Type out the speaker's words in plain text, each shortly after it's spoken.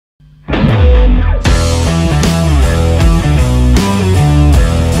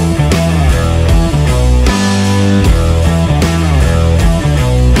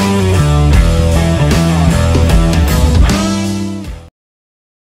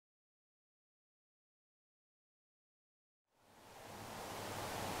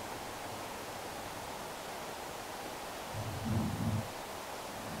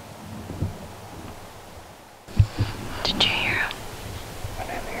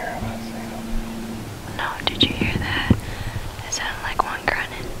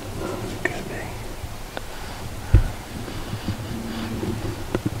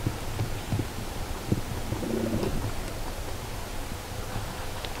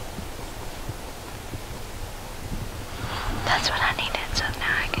That's what I needed, so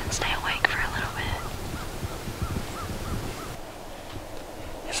now I can stay awake for a little bit.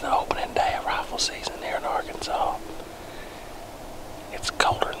 It's the opening day of rifle season here in Arkansas. It's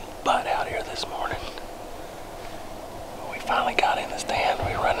colder than butt out here this morning. We finally got in the stand.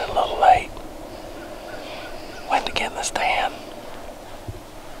 We were running a little late. Went to get in the stand.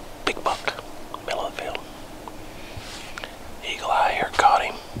 Big buck, middle of the field. Eagle eye here caught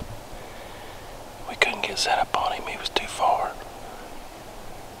him. We couldn't get set up on him. He was too far.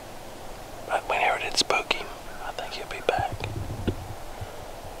 But we never did spook him. I think he'll be back.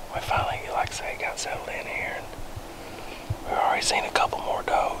 We finally, like I say, got settled in here. And we've already seen a couple more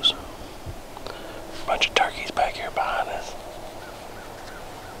does. A bunch of turkeys back here behind us.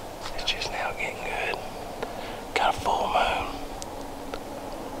 It's just now getting good. Got a full moon.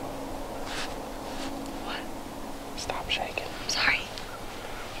 What? Stop shaking. Sorry.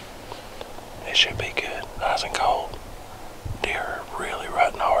 It should be good. Nice and cold. Deer are really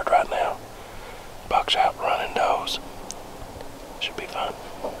rutting hard right now. Bucks out running does. Should be fun.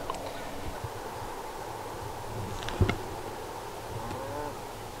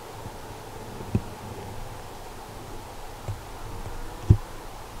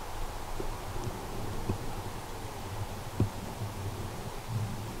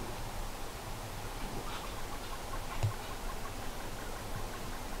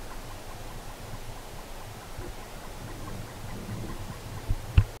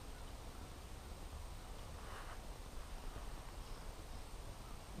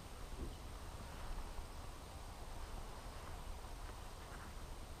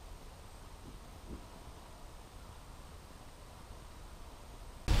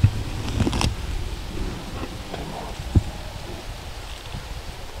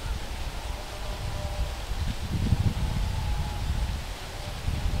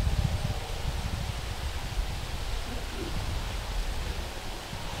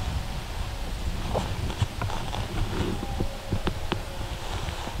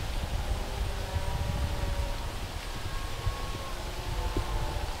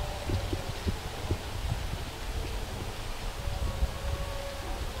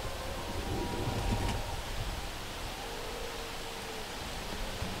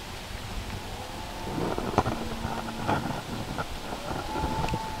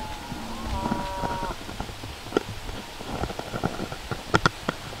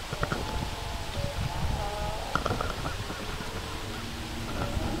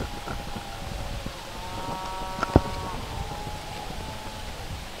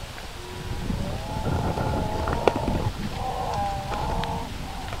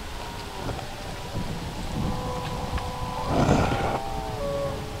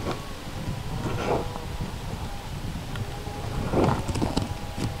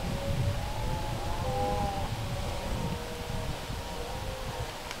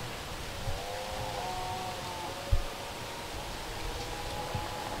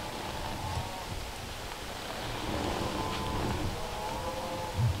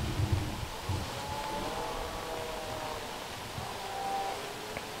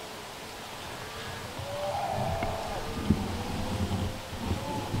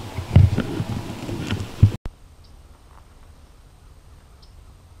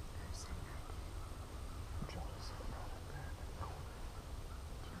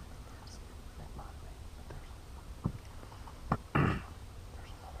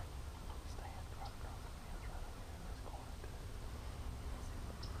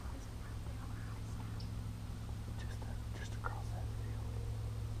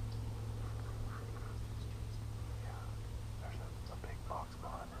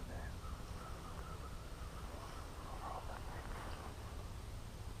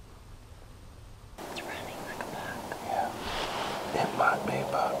 Might be a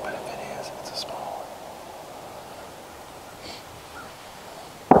buck, but if it is, it's a small one.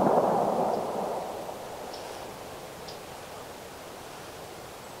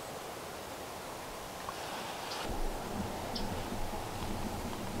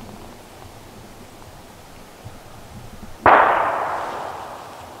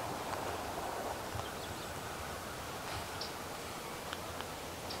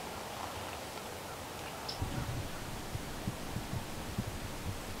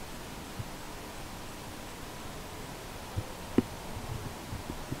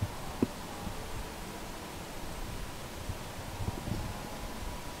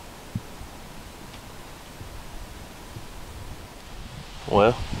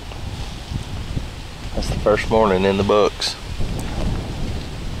 Well, that's the first morning in the books.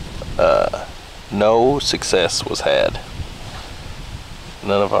 No success was had.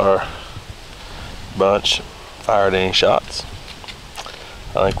 None of our bunch fired any shots.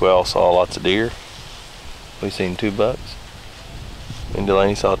 I think we all saw lots of deer. We seen 2 bucks. And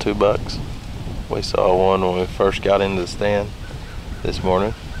Delaney saw 2 bucks. We saw one when we first got into the stand this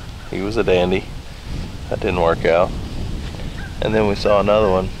morning. He was a dandy. That didn't work out. And then we saw another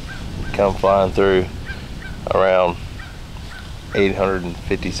one come flying through around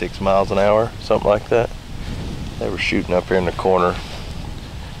 856 miles an hour, something like that. They were shooting up here in the corner.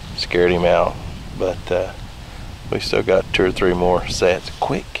 Scared him out. But we still got 2 or 3 more sets.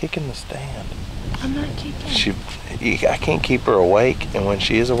 Quit kicking the stand. I'm not kicking. I can't keep her awake, and when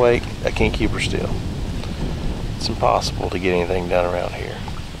she is awake, I can't keep her still. It's impossible to get anything done around here.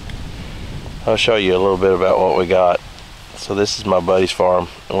 I'll show you a little bit about what we got. So this is my buddy's farm,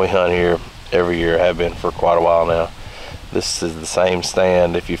 and we hunt here every year. Have been for quite a while now. This is the same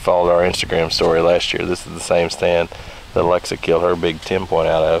stand. If you followed our Instagram story last year, this is the same stand that Alexa killed her big 10-point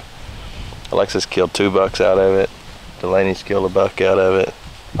out of. Alexa's killed 2 bucks out of it. Delaney's killed a buck out of it.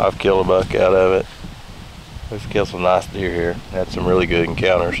 I've killed a buck out of it. We've killed some nice deer here. Had some really good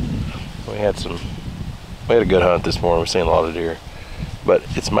encounters. We had a good hunt this morning. We've seen a lot of deer. But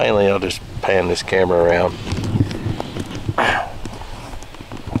it's mainly, I'll just pan this camera around.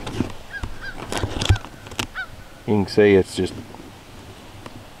 You can see it's just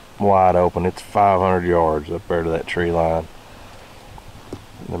wide open. It's 500 yards up there to that tree line.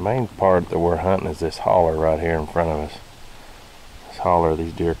 The main part that we're hunting is this holler right here in front of us. This holler,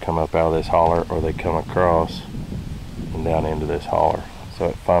 these deer come up out of this holler, or they come across and down into this holler. So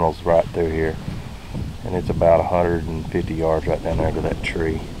it funnels right through here. And it's about 150 yards right down there to that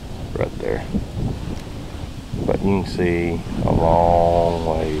tree right there. But you can see a long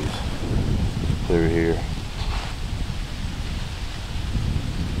ways through here.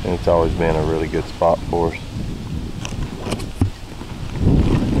 And it's always been a really good spot for us.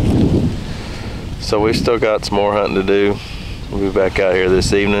 So we've still got some more hunting to do. We'll be back out here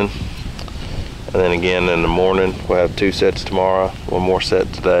this evening. And then again in the morning. We'll have 2 sets tomorrow, 1 more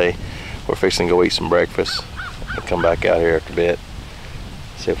set today. We're fixing to go eat some breakfast and come back out here after a bit.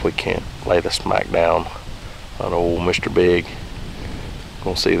 See if we can't lay the smack down on old Mr. Big.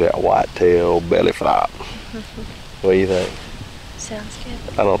 Gonna see that whitetail belly flop. What do you think? Sounds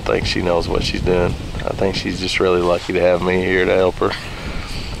good. I don't think she knows what she's doing. I think she's just really lucky to have me here to help her.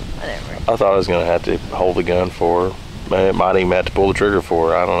 Whatever. I thought I was gonna have to hold the gun for her. I might even have to pull the trigger for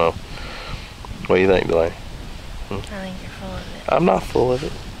her. I don't know. What do you think, Delaney? I think you're full of it. I'm not full of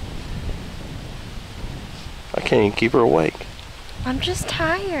it. I can't even keep her awake. I'm just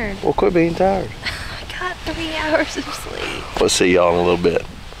tired. Well, quit being tired. I got 3 hours of sleep. We'll see y'all in a little bit.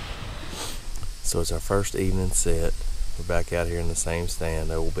 So it's our first evening set. We're back out here in the same stand,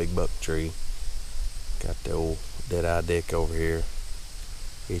 the old big buck tree. Got the old dead-eye Dick over here.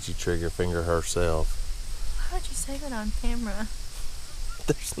 Itchy trigger finger herself. Why would you say that on camera?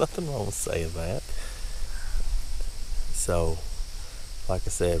 There's nothing wrong with saying that. So, like I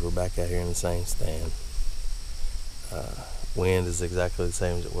said, we're back out here in the same stand. Wind is exactly the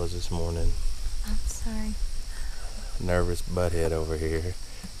same as it was this morning. I'm sorry. Nervous butthead over here.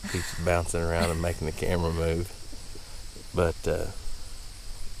 Keeps bouncing around and making the camera move. But,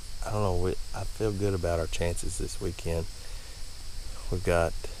 I don't know, I feel good about our chances this weekend. We've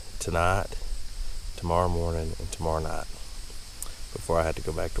got tonight, tomorrow morning, and tomorrow night before I have to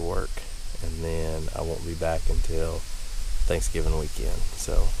go back to work. And then I won't be back until Thanksgiving weekend.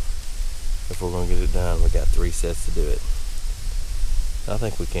 So if we're going to get it done, we got 3 sets to do it. I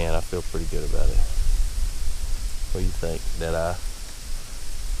think we can. I feel pretty good about it. What do you think, Deadeye?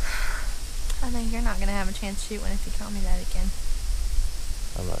 I think you're not going to have a chance to shoot one if you call me that again.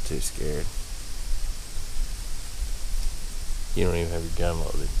 I'm not too scared. You don't even have your gun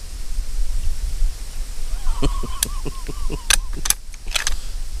loaded.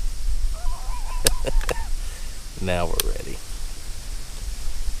 Now we're ready.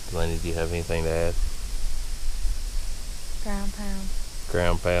 Delaney, do you have anything to add? Ground pound.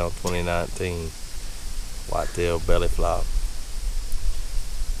 Ground Pound 2019 whitetail belly flop.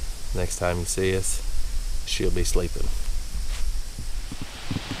 Next time you see us, she'll be sleeping.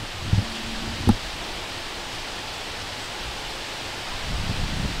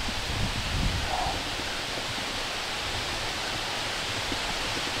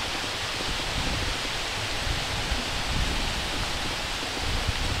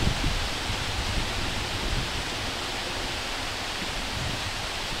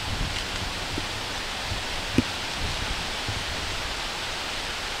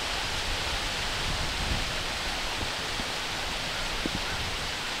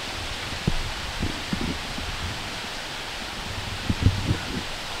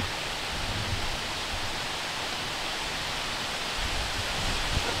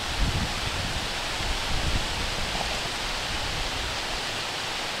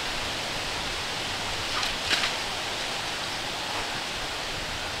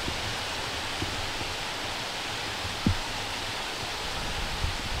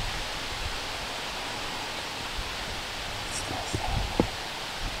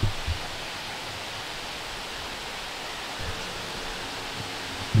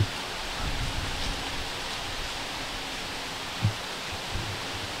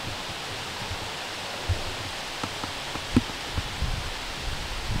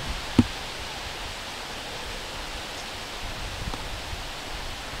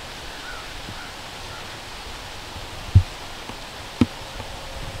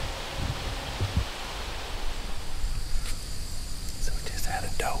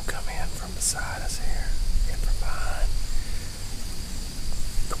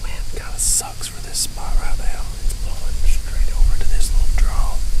 this spot right now. It's blowing straight over to this little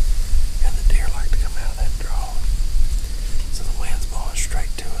draw. And the deer like to come out of that draw. So the wind's blowing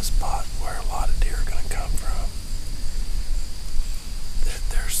straight to a spot where a lot of deer are going to come from.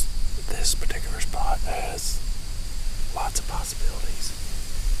 There's this particular spot has lots of possibilities.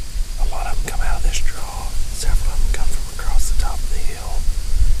 A lot of them come out of this draw. Several of them come from across the top of the hill.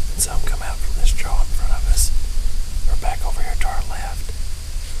 And some come out from this draw in front of us. Or back over here to our left.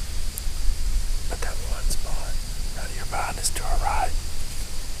 But that one spot right here behind us to our right,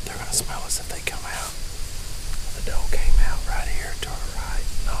 they're going to smell us if they come out. The doe came out right here to our right,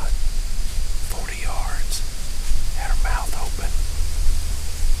 not 40 yards. Had her mouth open.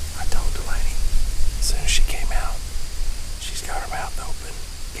 I told Delaney, as soon as she came out, she's got her mouth open.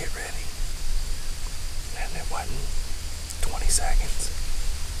 Get ready. And it wasn't 20 seconds.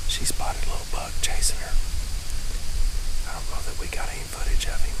 She spotted a little buck chasing her. I don't know that we got any footage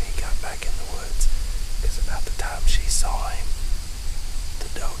of him. He got back in the woods because about the time she saw him,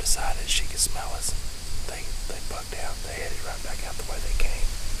 the doe decided she could smell us. They bucked out. They headed right back out the way they came.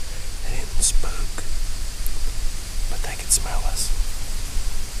 They didn't spook, but they could smell us.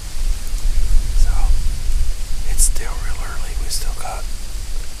 So it's still real early. We still got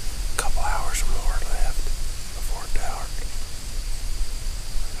a couple hours or more left before dark.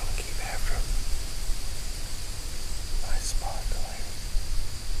 We're gonna keep after them. Nice spot, Delaney.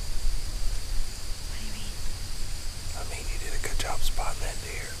 What do you mean? I mean, you did a good job spotting that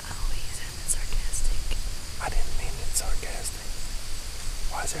deer. Oh, you said it's sarcastic. I didn't mean it sarcastic.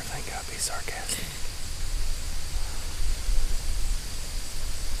 Why does everything gotta be sarcastic?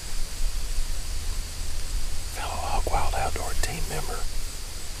 Fellow Hog Wild Outdoor team member,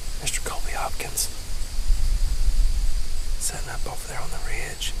 Mr. Colby Hopkins, sitting up over there on the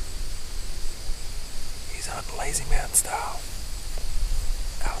ridge. He's hunting lazy man style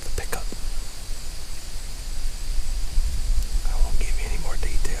out of the pickup. I won't give you any more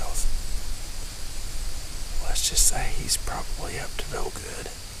details. Let's just say he's probably up to no good.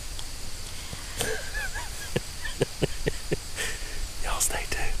 Y'all stay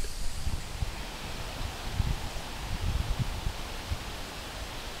tuned.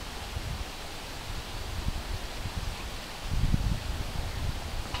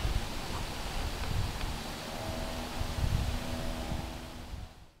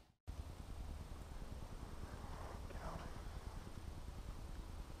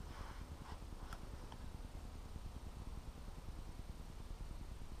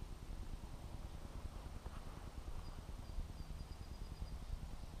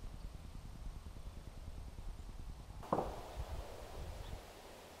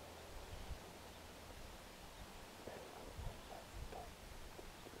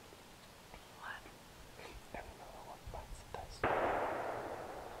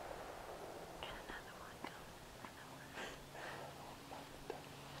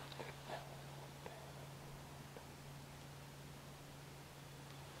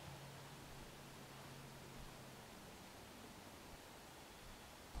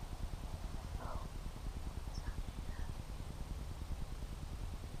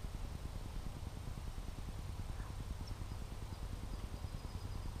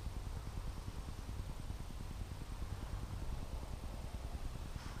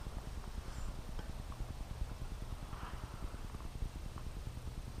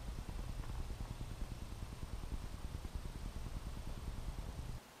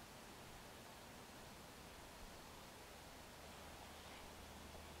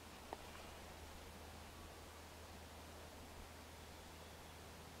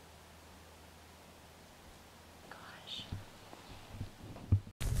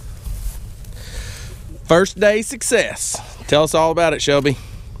 First day success. Tell us all about it, Shelby.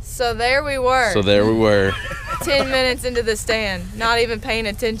 So there we were. 10 minutes into the stand, not even paying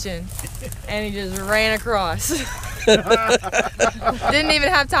attention, and he just ran across. Didn't even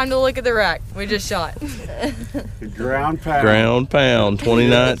have time to look at the rack. We just shot. Ground pound. Ground pound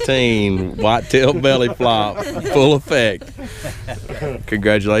 2019 whitetail belly flop, full effect.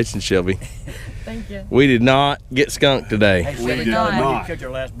 Congratulations, Shelby. Thank you. We did not get skunked today. We did did not. not. When did you catch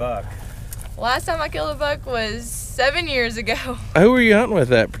your last buck? Last time I killed a buck was 7 years ago. Who were you hunting with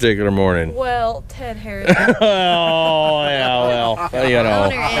that particular morning? Well, Ted Harris. Oh, yeah, well, you know.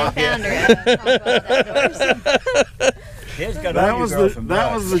 Owner and founder of Hog Wild Outdoors. Ted's got That all you was girls the from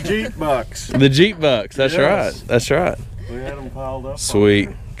that bucks. was the Jeep bucks. The Jeep bucks, that's Yes. right, that's right. We had them piled up. Sweet,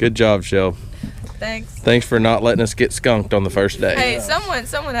 good job, Shel. Thanks. Thanks for not letting us get skunked on the first day. Hey, someone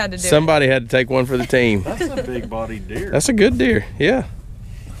had to do it. Somebody had to take one for the team. That's a big bodied deer. That's a good deer, yeah.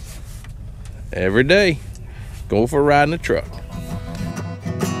 Every day, go for a ride in the truck.